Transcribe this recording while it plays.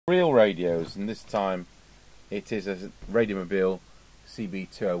real radios, and this time it is a Radiomobile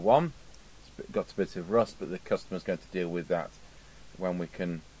CB201. It's got a bit of rust, but the customer's going to deal with that when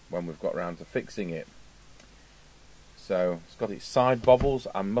we've got round to fixing it. So it's got its side bobbles.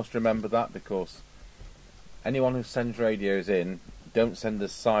 I must remember that, because anyone who sends radios in, don't send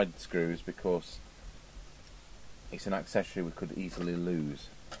us side screws, because it's an accessory we could easily lose.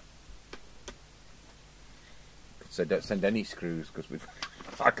 So don't send any screws, because we're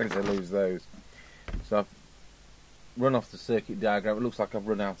likely to lose those. So I've run off the circuit diagram. It looks like I've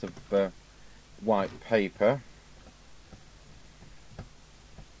run out of white paper.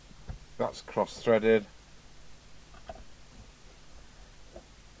 That's cross-threaded.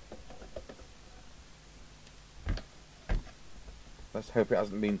 Let's hope it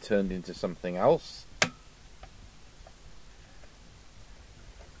hasn't been turned into something else.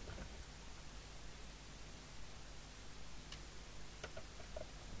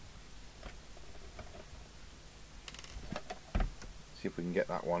 See if we can get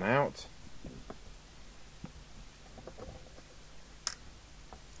that one out.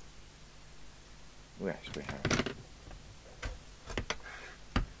 Yes, we have.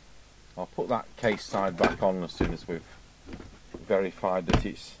 I'll put that case side back on as soon as we've verified that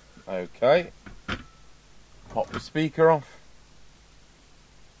it's okay. Pop the speaker off.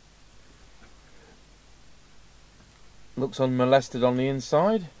 Looks unmolested on the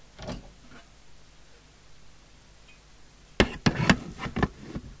inside.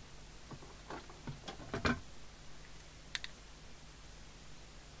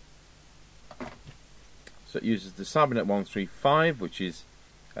 So it uses the Cybernet 135, which is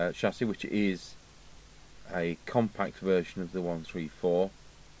chassis, which is a compact version of the 134.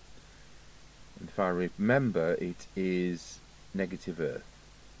 And if I remember, it is negative earth,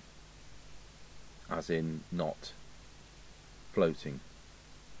 as in not floating.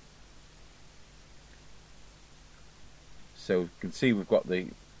 So you can see we've got the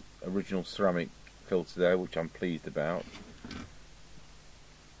original ceramic filter there, which I'm pleased about.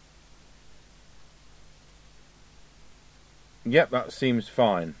 Yep, that seems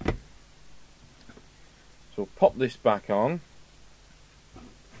fine. So we'll pop this back on.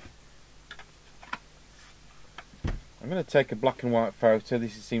 I'm going to take a black and white photo.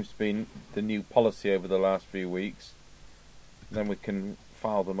 This seems to be the new policy over the last few weeks. Then we can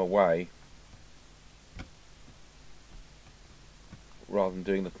file them away, rather than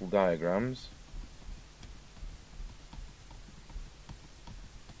doing little diagrams.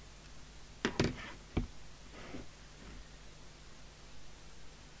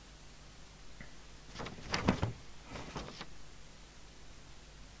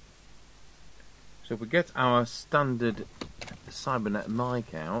 So if we get our standard Cybernet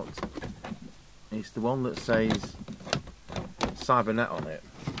mic out, it's the one that says Cybernet on it.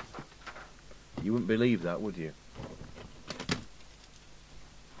 You wouldn't believe that, would you?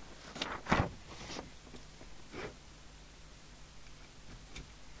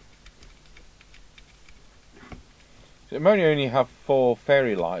 So it may only have 4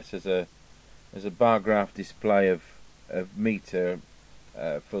 fairy lights as a bar graph display of meter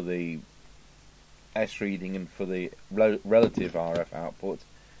for the S reading and for the relative RF output,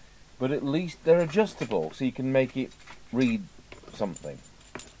 but at least they're adjustable, so you can make it read something,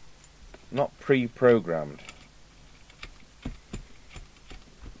 not pre-programmed.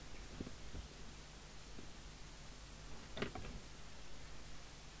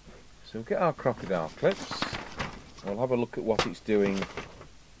 So we'll get our crocodile clips. We'll have a look at what it's doing.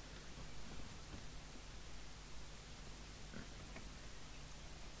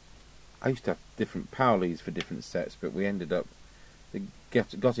 I used to have different power leads for different sets, but we ended up, they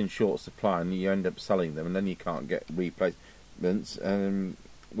got in short supply, and you end up selling them, and then you can't get replacements. We're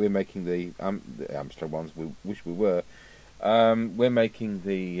making the Amstrad ones. We wish we were. We're making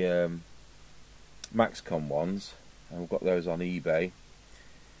the Maxcom ones, and we've got those on eBay.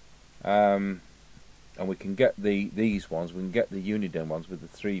 And we can get these ones. We can get the Unidome ones with the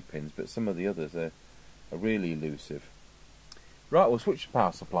 3 pins, but some of the others are really elusive. Right, we'll switch the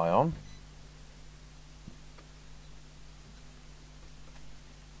power supply on.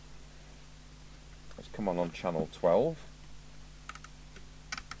 Let's come on channel 12.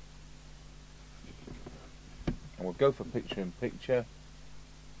 And we'll go for picture-in-picture.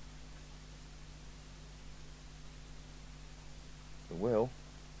 We will.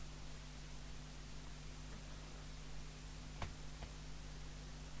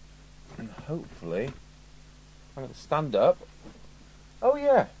 And hopefully, I'm going to stand up. Oh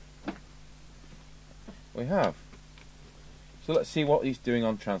yeah, we have. So let's see what he's doing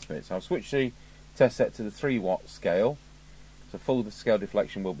on transmit. So I'll switch the test set to the 3 watt scale. So full scale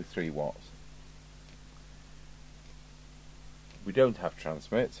deflection will be 3 watts. We don't have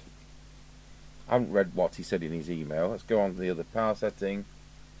transmit. I haven't read what he said in his email. Let's go on to the other power setting.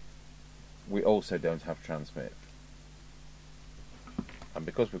 We also don't have transmit. And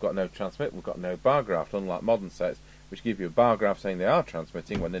because we've got no transmit, we've got no bar graph, unlike modern sets, which give you a bar graph saying they are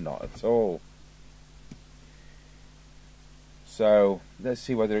transmitting when they're not at all. So let's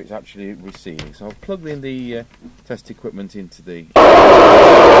see whether it's actually receiving. So I'll plug in the test equipment into the...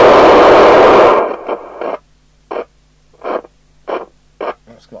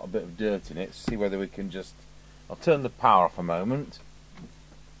 That's got a bit of dirt in it. See whether we can just... I'll turn the power off a moment.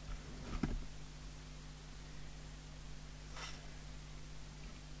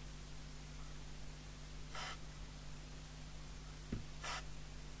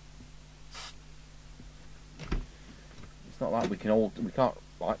 Not like we can't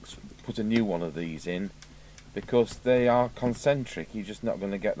like put a new one of these in, because they are concentric. You're just not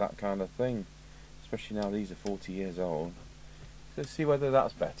going to get that kind of thing, especially now these are 40 years old. So let's see whether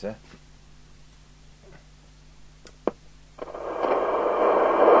that's better.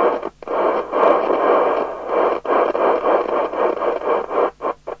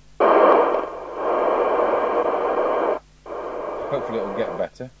 Hopefully it'll get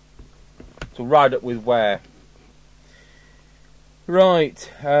better. So right up with where. Right,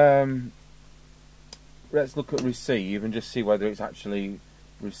 let's look at receive and just see whether it's actually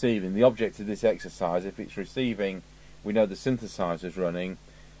receiving. The object of this exercise, if it's receiving, we know the synthesizer is running.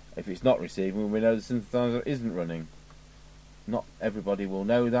 If it's not receiving, we know the synthesizer isn't running. Not everybody will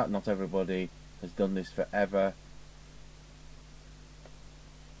know that, not everybody has done this forever.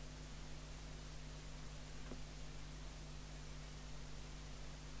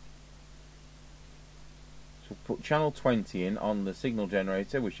 Put channel 20 in on the signal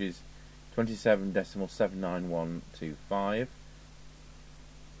generator, which is 27.79125.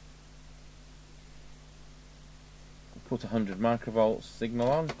 Put 100 microvolts signal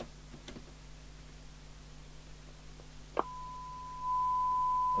on.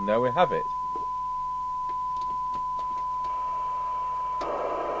 And there we have it. So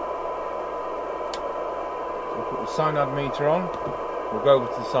we'll put the cyanide meter on. We'll go over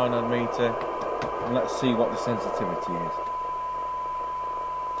to the cyanide meter. And let's see what the sensitivity is.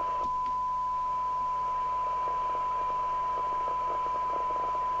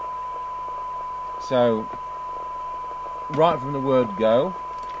 So, right from the word go,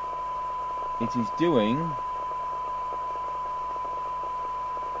 it is doing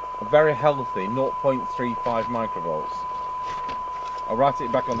a very healthy 0.35 microvolts. I'll write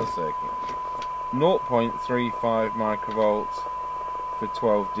it back on the circuit. 0.35 microvolts for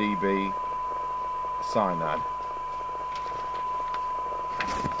 12 dB. Cyanide.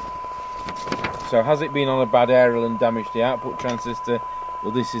 So has it been on a bad aerial and damaged the output transistor?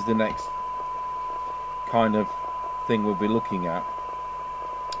 Well, this is the next kind of thing we'll be looking at.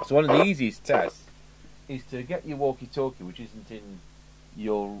 So one of the easiest tests is to get your walkie-talkie, which isn't in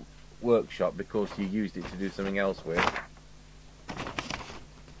your workshop because you used it to do something else with.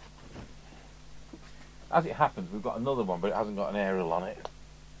 As it happens, we've got another one, but it hasn't got an aerial on it.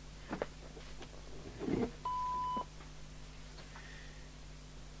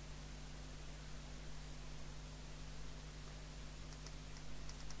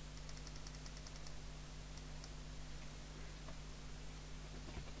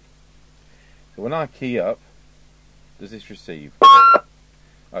 So when I key up, does this receive?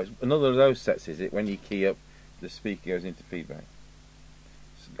 It's another of those sets, is it? When you key up, the speaker goes into feedback.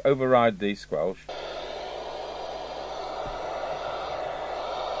 So override the squelch.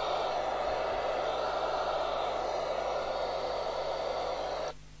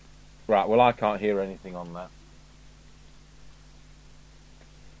 Right, well I can't hear anything on that.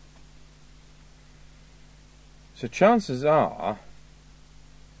 So chances are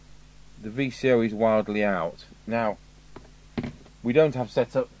the VCO is wildly out. Now, we don't have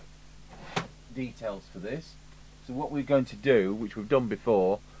setup details for this, so what we're going to do, which we've done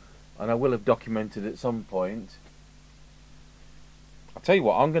before, and I will have documented at some point, I'll tell you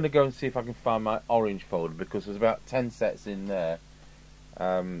what, I'm going to go and see if I can find my orange folder, because there's about 10 sets in there,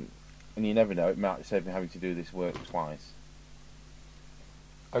 and you never know, it might save me having to do this work twice.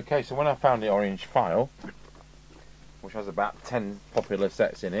 Okay, so when I found the orange file, which has about 10 popular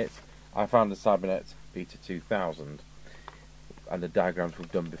sets in it, I found the Cybernet Beta 2000 and the diagrams we've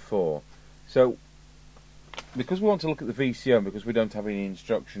done before. So, because we want to look at the VCO and because we don't have any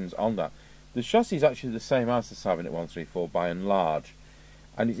instructions on that, the chassis is actually the same as the Cybernet 134 by and large,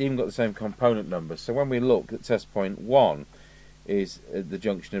 and it's even got the same component numbers. So when we look at test point 1 is the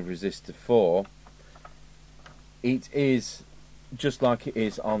junction of resistor 4, it is just like it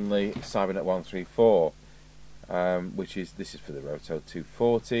is on the Cybernet 134, which is, this is for the Roto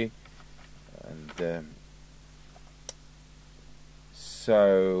 240, and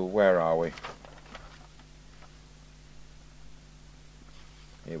so where are we?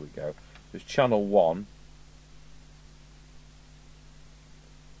 Here we go. There's channel 1.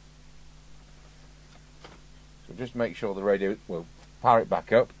 So just make sure the radio, we'll power it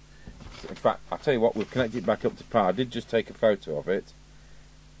back up. In fact, I'll tell you what, we'll connect it back up to power. I did just take a photo of it.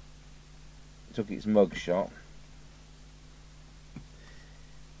 Took its mug shot.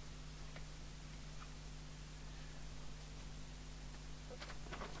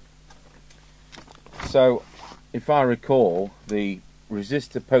 So, if I recall, the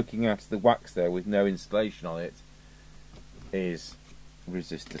resistor poking out of the wax there with no installation on it is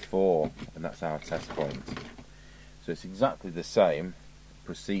resistor 4, and that's our test point. So it's exactly the same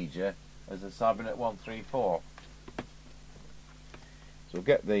procedure as the Cybernet 134. So we'll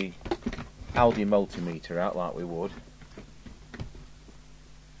get the Aldi multimeter out like we would.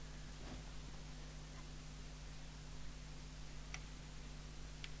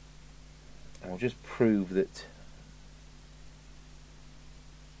 And we'll just prove that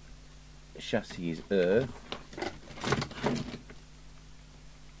the chassis is earth.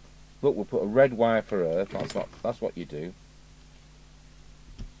 Look, we'll put a red wire for earth. That's what you do.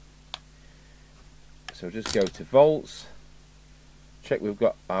 So just go to volts. Check we've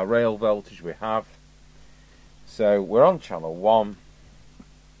got our rail voltage. We have. So we're on channel 1.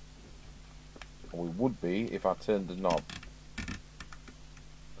 We would be if I turned the knob.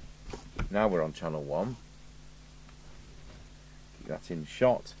 Now we're on channel 1. Keep that in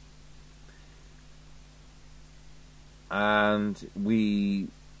shot. And we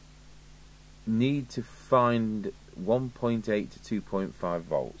need to find 1.8 to 2.5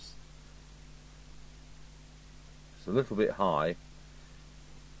 volts. It's a little bit high.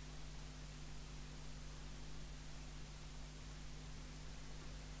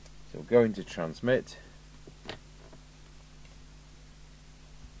 So we'll go into transmit.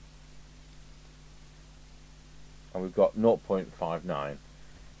 And we've got 0.59,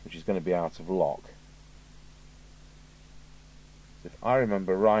 which is going to be out of lock. So if I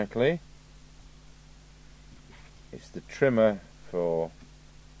remember rightly, it's the trimmer for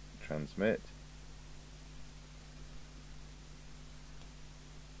transmit.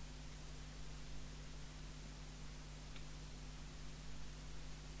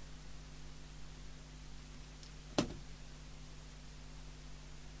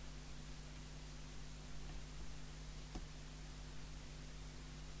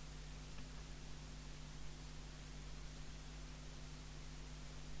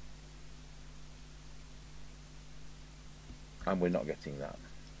 And we're not getting that.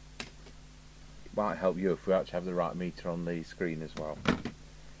 It might help you if we actually have the right meter on the screen as well.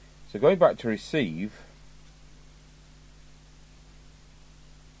 So going back to receive,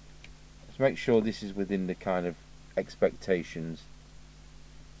 let's make sure this is within the kind of expectations.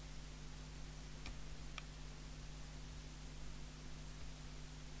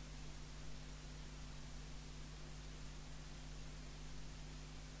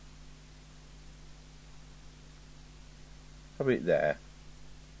 Probably there.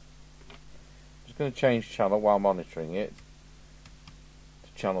 Just going to change channel while monitoring it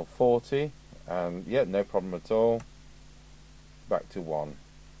to channel 40, and yeah, no problem at all. Back to 1,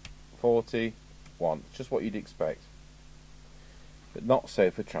 40, 1, just what you'd expect, but not so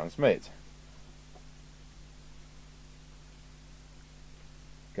for transmit.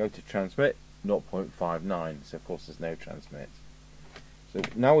 Go to transmit, 0.59, so of course there's no transmit. So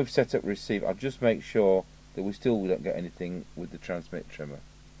now we've set up receive, I'll just make sure that we still don't get anything with the transmit trimmer.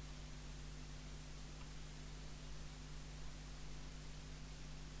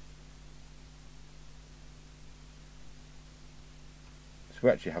 So we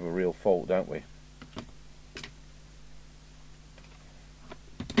actually have a real fault, don't we?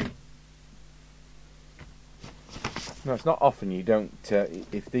 No, it's not often you don't,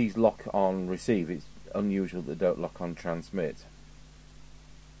 if these lock on receive, it's unusual that they don't lock on transmit.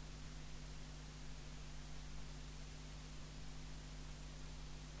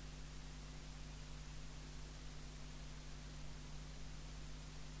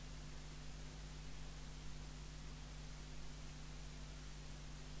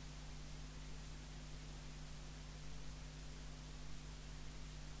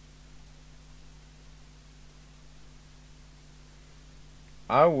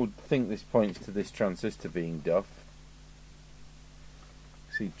 I would think this points to this transistor being duff.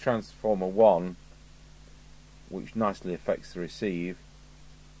 See, transformer 1, which nicely affects the receive,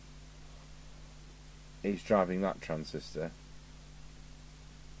 is driving that transistor.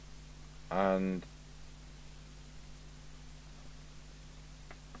 and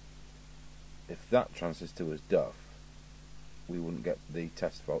if that transistor was duff, we wouldn't get the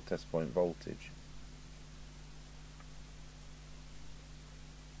test point voltage.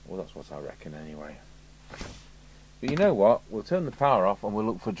 Well, that's what I reckon anyway. But you know what? We'll turn the power off and we'll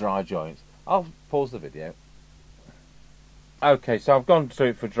look for dry joints. I'll pause the video. Okay, so I've gone through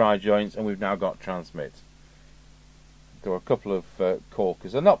it for dry joints and we've now got transmit. There were a couple of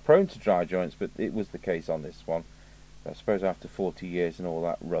corkers. They're not prone to dry joints, but it was the case on this one. I suppose after 40 years and all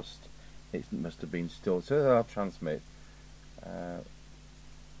that rust, it must have been stored. So I'll transmit. Yeah,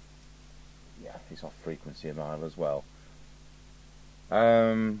 it's off frequency a mile as well.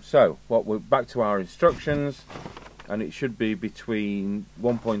 So we're back to our instructions, and it should be between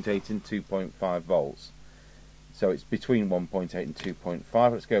 1.8 and 2.5 volts. So it's between 1.8 and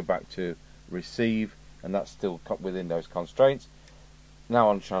 2.5. Let's go back to receive, and that's still within those constraints. Now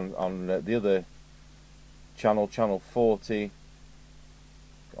on the other channel, channel 40,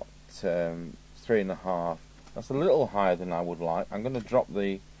 got 3.5. That's a little higher than I would like. I'm going to drop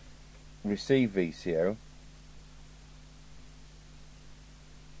the receive VCO.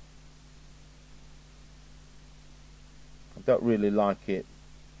 I don't really like it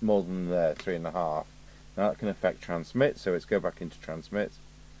more than 3.5. Now that can affect transmit, so let's go back into transmit.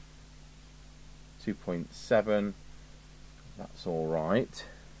 2.7, that's alright.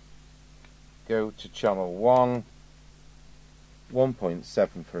 Go to channel 1,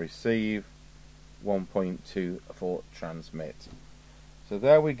 1.7 for receive, 1.2 for transmit. So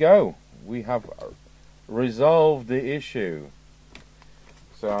there we go. We have resolved the issue.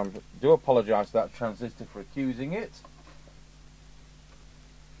 So I do apologise to that transistor for accusing it.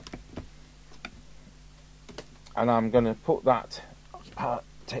 And I'm going to put that,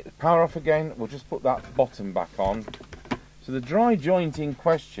 take the power off again. We'll just put that bottom back on. So the dry joint in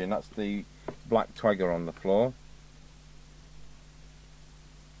question, that's the black twagger on the floor.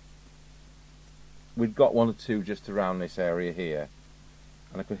 We've got one or two just around this area here,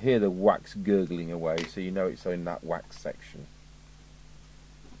 and I could hear the wax gurgling away, so you know it's in that wax section.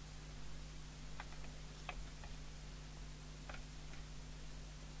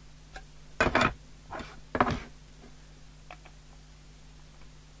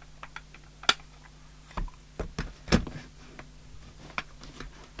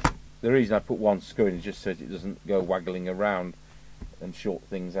 The reason I put one screw in is just so that it doesn't go waggling around and short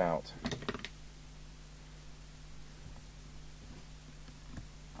things out.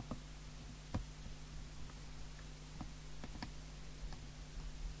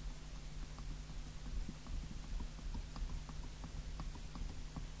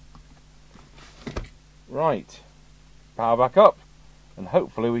 Right, power back up, and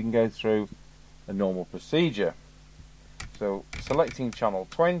hopefully we can go through a normal procedure. So selecting channel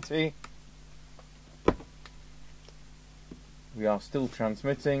 20, we are still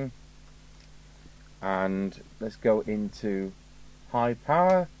transmitting, and let's go into high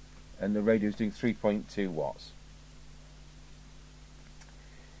power, and the radio is doing 3.2 watts.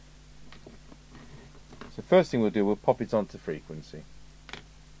 So first thing we'll do, we'll pop it onto frequency.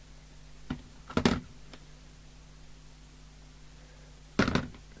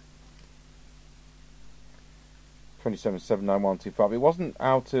 (27.79125). It wasn't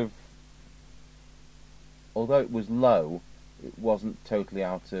out of, although it was low, it wasn't totally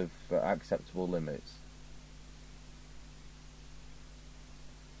out of acceptable limits.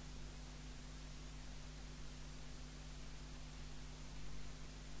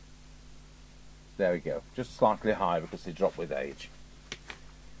 There we go, just slightly high because they drop with age.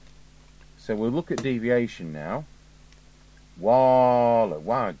 So we'll look at deviation now.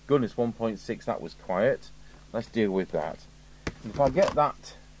 Wow, goodness, 1.6, that was quiet. Let's deal with that. And if I get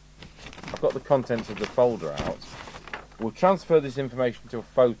that, I've got the contents of the folder out. We'll transfer this information to a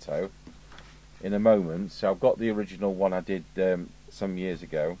photo in a moment. So I've got the original one I did some years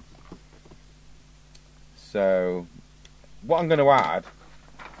ago. So what I'm going to add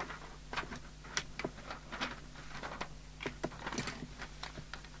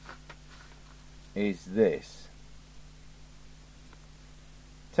is this.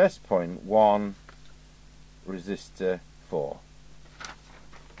 Test point 1, resistor 4.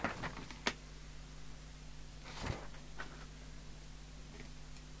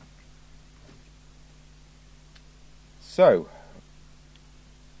 So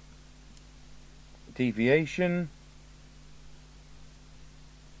deviation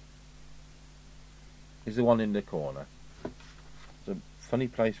is the one in the corner. It's a funny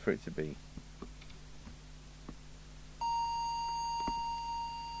place for it to be.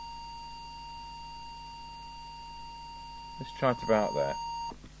 Let's try it about there.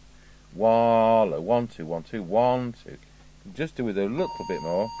 wallow, 1 2 1 2 1 2. Just do with a little bit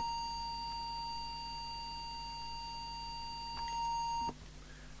more.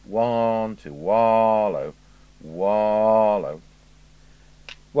 One, two, wallow, wallow.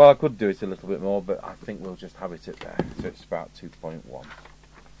 Well, I could do it a little bit more, but I think we'll just have it at there. So it's about 2.1.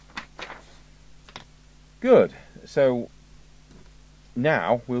 Good. So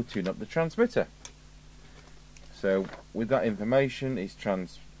now we'll tune up the transmitter. So with that information, it's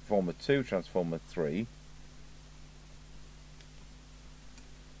transformer 2, transformer 3.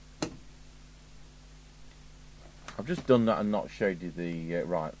 I've just done that and not showed you the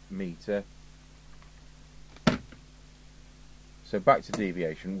right meter. So back to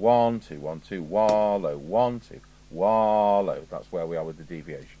deviation. 1 2 1 2 wallow, 1 2 wallow. That's where we are with the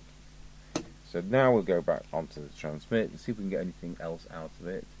deviation. So now we'll go back onto the transmit and see if we can get anything else out of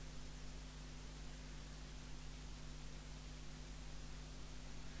it.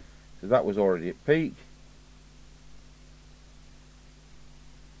 So that was already at peak.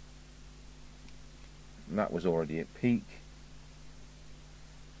 And that was already at peak.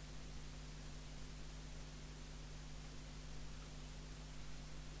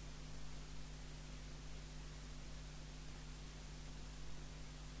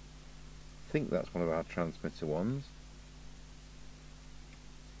 I think that's one of our transmitter ones.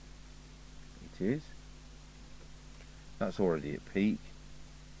 It is. That's already at peak.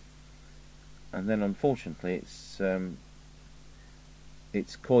 And then unfortunately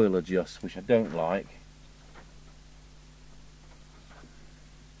it's coil adjust, which I don't like.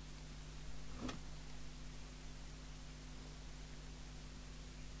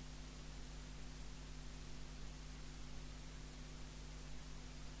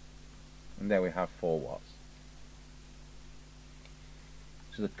 And there we have 4 watts.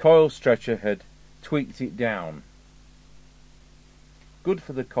 So the coil stretcher had tweaked it down. Good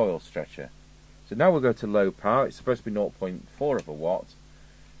for the coil stretcher. So now we'll go to low power. It's supposed to be 0.4 of a watt.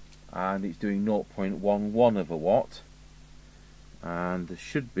 And it's doing 0.11 of a watt. And there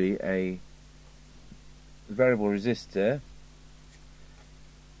should be a variable resistor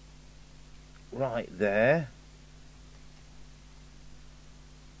right there.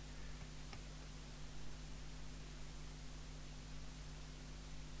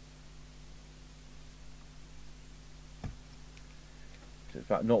 It's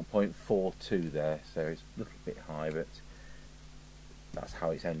about 0.42 there, so it's a little bit high, but that's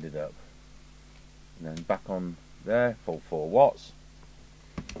how it's ended up. And then back on there, full 4 watts.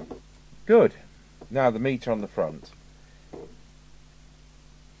 Good. Now the meter on the front.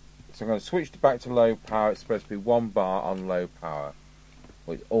 So I'm going to switch back to low power. It's supposed to be 1 bar on low power.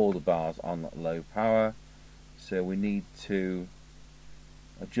 With all the bars on low power. So we need to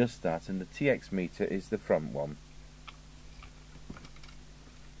adjust that, and the TX meter is the front one.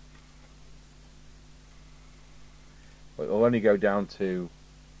 But it'll only go down to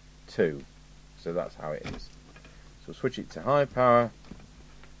 2, so that's how it is. So switch it to high power,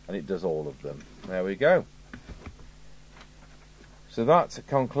 and it does all of them. There we go. So that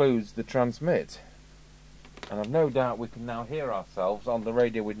concludes the transmit, and I've no doubt we can now hear ourselves on the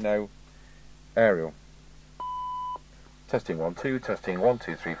radio with no aerial. Testing 1 2, testing 1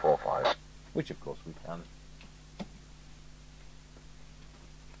 2 3 4 5, which of course we can.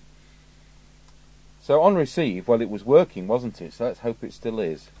 So on receive, well, it was working, wasn't it? So let's hope it still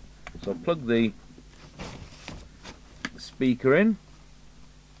is. So I'll plug the speaker in.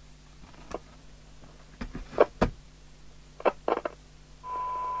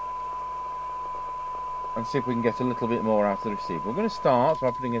 And see if we can get a little bit more out of the receiver. We're going to start by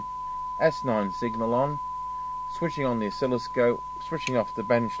putting a S9 signal on, switching on the oscilloscope, switching off the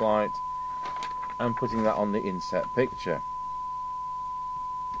bench light, and putting that on the inset picture.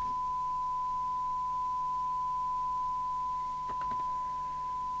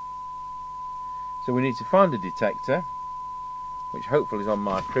 So we need to find a detector, which hopefully is on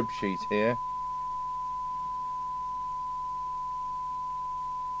my crib sheet here.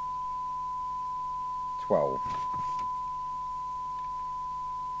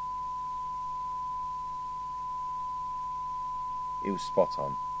 It was spot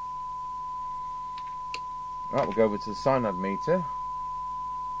on. Right, we'll go over to the cyanide meter.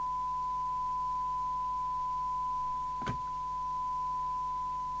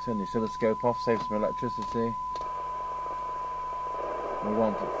 Turn the oscilloscope off, save some electricity. We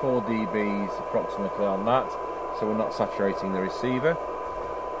want 4 dBs approximately on that, so we're not saturating the receiver.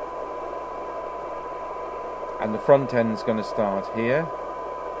 And the front end's going to start here.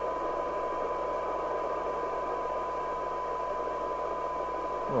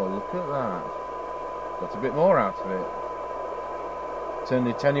 Oh, look at that. Got a bit more out of it. turn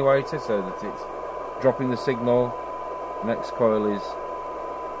the attenuator so that it's dropping the signal. Next coil is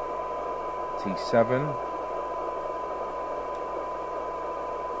T7.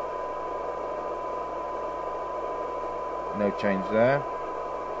 No change there.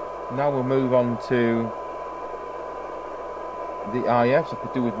 Now we'll move on to the IFs. I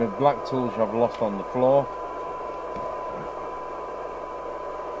could do with my black tools which I've lost on the floor.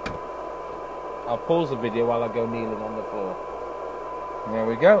 I'll pause the video while I go kneeling on the floor. There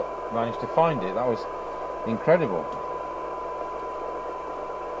we go. Managed to find it. That was incredible.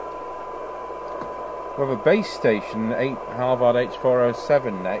 We have a base station, 8 Harvard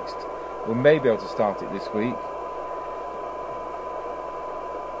H407 next. We may be able to start it this week.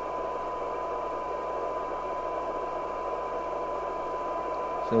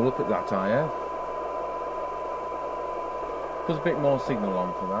 So look at that IF. Put a bit more signal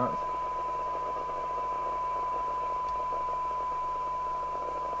on for that.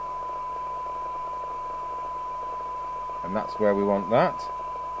 And that's where we want that. So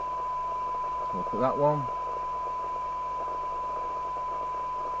look at that one.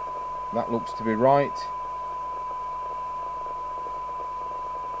 That looks to be right.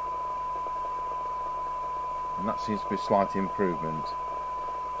 And that seems to be a slight improvement. So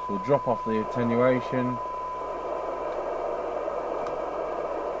we'll drop off the attenuation.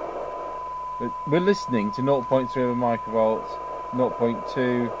 We're listening to 0.3 of a microvolts,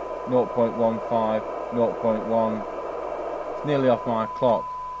 0.2, 0.15, 0.1. It's nearly off my clock.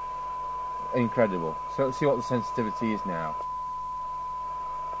 Incredible. So let's see what the sensitivity is now.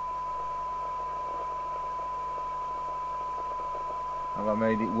 Have I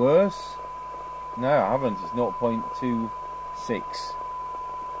made it worse? No, I haven't. It's 0.26.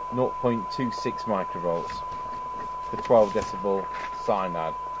 0.26 microvolts for 12 decibel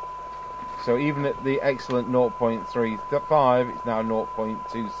cyanide. So even at the excellent 0.35, it's now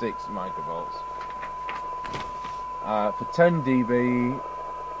 0.26 microvolts. For 10 dB,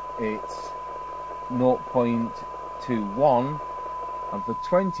 it's 0.21, and for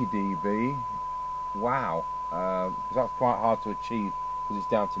 20 dB, wow, that's quite hard to achieve because it's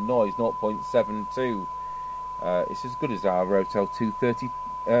down to noise, 0.72. It's as good as our Rotel 230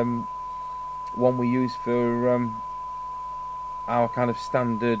 one we use for our kind of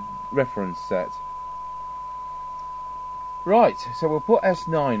standard reference set. Right, so we'll put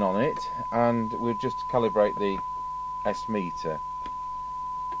S9 on it and we'll just calibrate the S meter,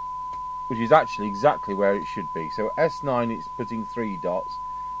 which is actually exactly where it should be. So S9, it's putting 3 dots,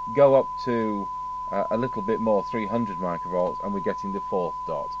 go up to a little bit more, 300 microvolts, and we're getting the 4th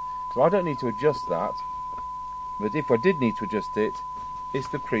dot. So I don't need to adjust that, but if I did need to adjust it, it's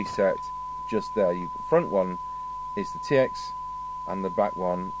the preset just there. The front one is the TX and the back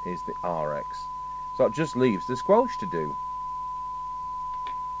one is the RX. So it just leaves the squelch to do.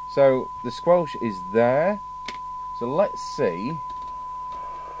 So the squelch is there. So let's see.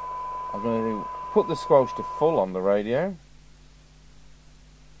 I'm going to put the squelch to full on the radio.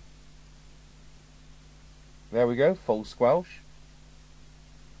 There we go, full squelch.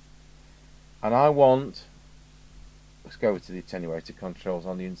 And I want, let's go over to the attenuator controls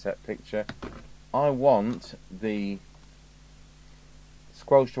on the inset picture. I want the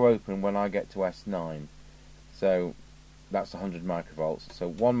squelch to open when I get to S9. So that's 100 microvolts. So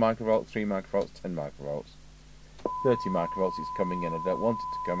 1 microvolt, 3 microvolts, 10 microvolts. 30 microvolts is coming in. I don't want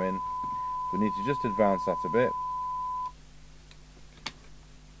it to come in. So we need to just advance that a bit.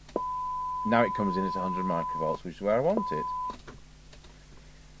 Now it comes in at 100 microvolts, which is where I want it.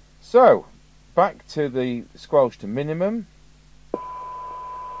 So, back to the squelch to minimum.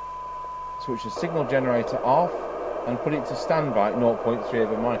 Switch the signal generator off and put it to standby at 0.3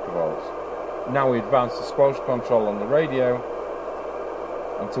 of a microvolts. Now we advance the squelch control on the radio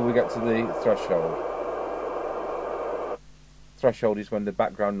until we get to the threshold. Threshold is when the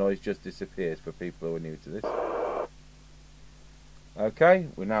background noise just disappears for people who are new to this. Okay,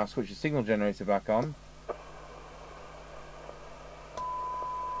 we now switch the signal generator back on.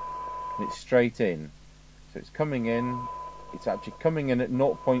 And it's straight in. So it's coming in. It's actually coming in at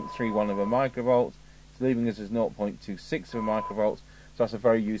 0.31 of a microvolt. It's leaving us as 0.26 of a microvolt. So that's a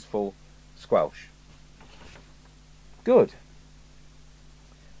very useful squelch. Good.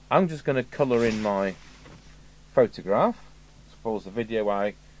 I'm just going to colour in my photograph. Pause the video while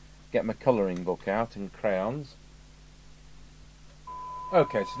I get my colouring book out and crayons.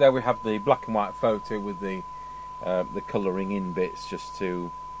 Okay, so there we have the black and white photo with the colouring in bits just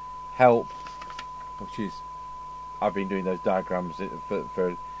to help, which is, I've been doing those diagrams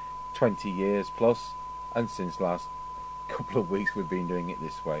for 20 years plus, and since last couple of weeks we've been doing it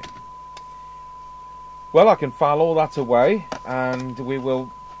this way. Well, I can file all that away, and we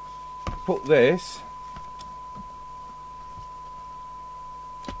will put this.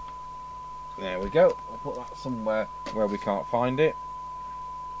 There we go. I'll put that somewhere where we can't find it.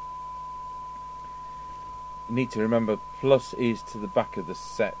 You need to remember, plus is to the back of the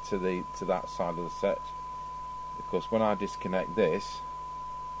set, to that side of the set. Because when I disconnect this,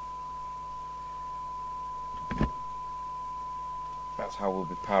 that's how we'll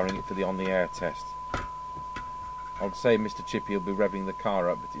be powering it for the on-the-air test. I'd say Mr. Chippy will be revving the car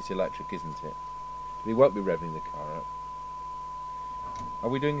up, but it's electric, isn't it? But he won't be revving the car up. Are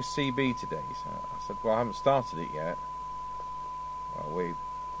we doing a CB today? So I said, well, I haven't started it yet. Well, we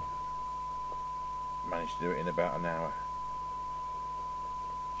managed to do it in about an hour.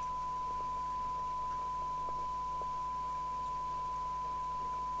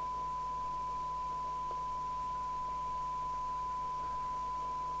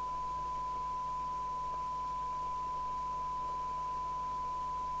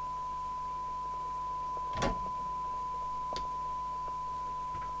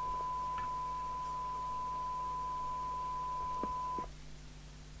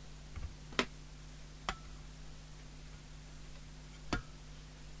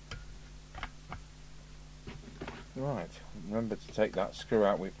 Right, remember to take that screw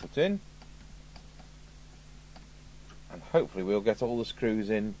out we put in, and hopefully we'll get all the screws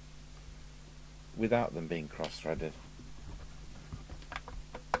in without them being cross-threaded.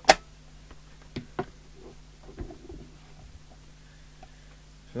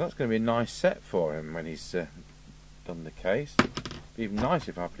 So that's going to be a nice set for him when he's done the case. It'd be even nice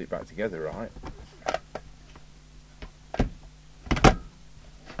if I put it back together right.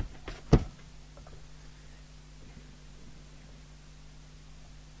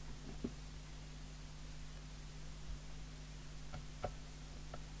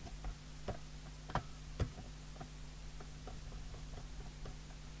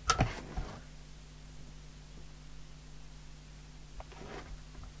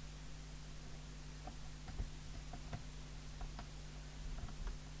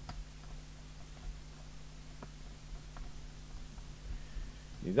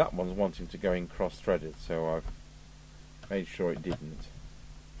 That one's wanting to go in cross-threaded, so I've made sure it didn't.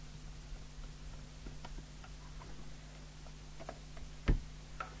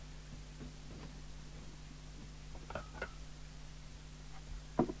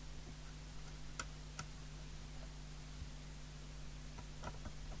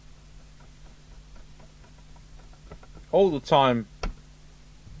 All the time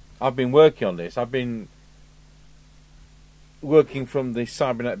I've been working on this, I've been working from the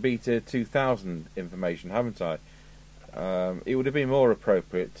Cybernet Beta 2000 information, haven't I? It would have been more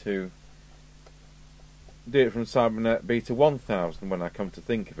appropriate to do it from Cybernet Beta 1000 when I come to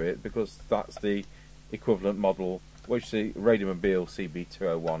think of it, because that's the equivalent model which the Radiomobile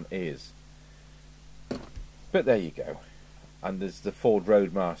CB201 is. But there you go. And there's the Ford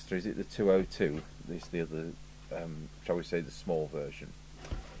Roadmaster, is it the 202? This is the other, shall we say, the small version.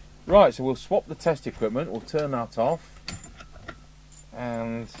 Right, so we'll swap the test equipment, we'll turn that off,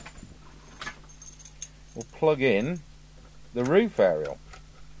 and we'll plug in the roof aerial.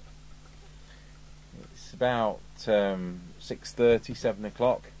 It's about 6:30, 7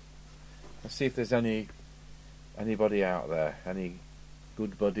 o'clock. Let's see if there's anybody out there, any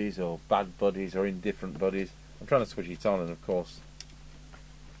good buddies or bad buddies or indifferent buddies. I'm trying to switch it on, and of course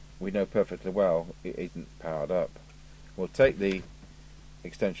we know perfectly well it isn't powered up. We'll take the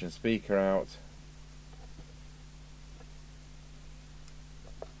extension speaker out.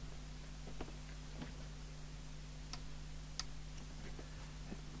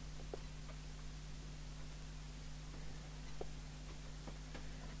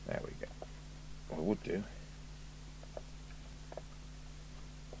 There we go. Well, it would do.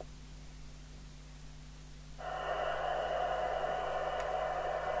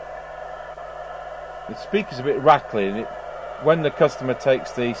 The speaker's a bit rattly, and when the customer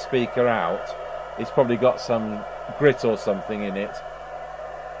takes the speaker out, it's probably got some grit or something in it.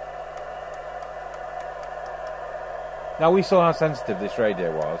 Now, we saw how sensitive this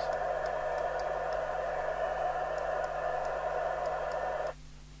radio was.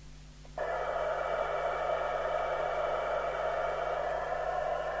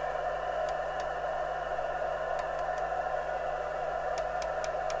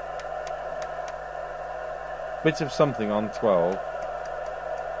 Bit of something on 12.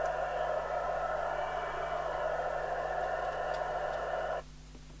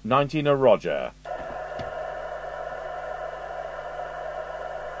 "19 a Roger."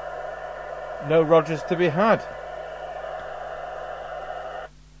 No Rogers to be had.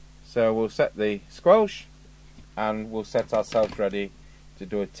 So we'll set the squelch and we'll set ourselves ready to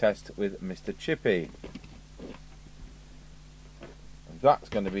do a test with Mr. Chippy. And that's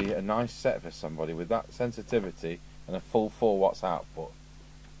going to be a nice set for somebody with that sensitivity and a full 4 watts output.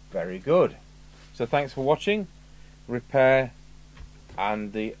 Very good. So thanks for watching. Repair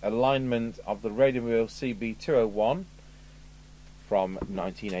and the alignment of the Radiomobile CB201 from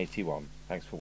 1981. Thanks for watching.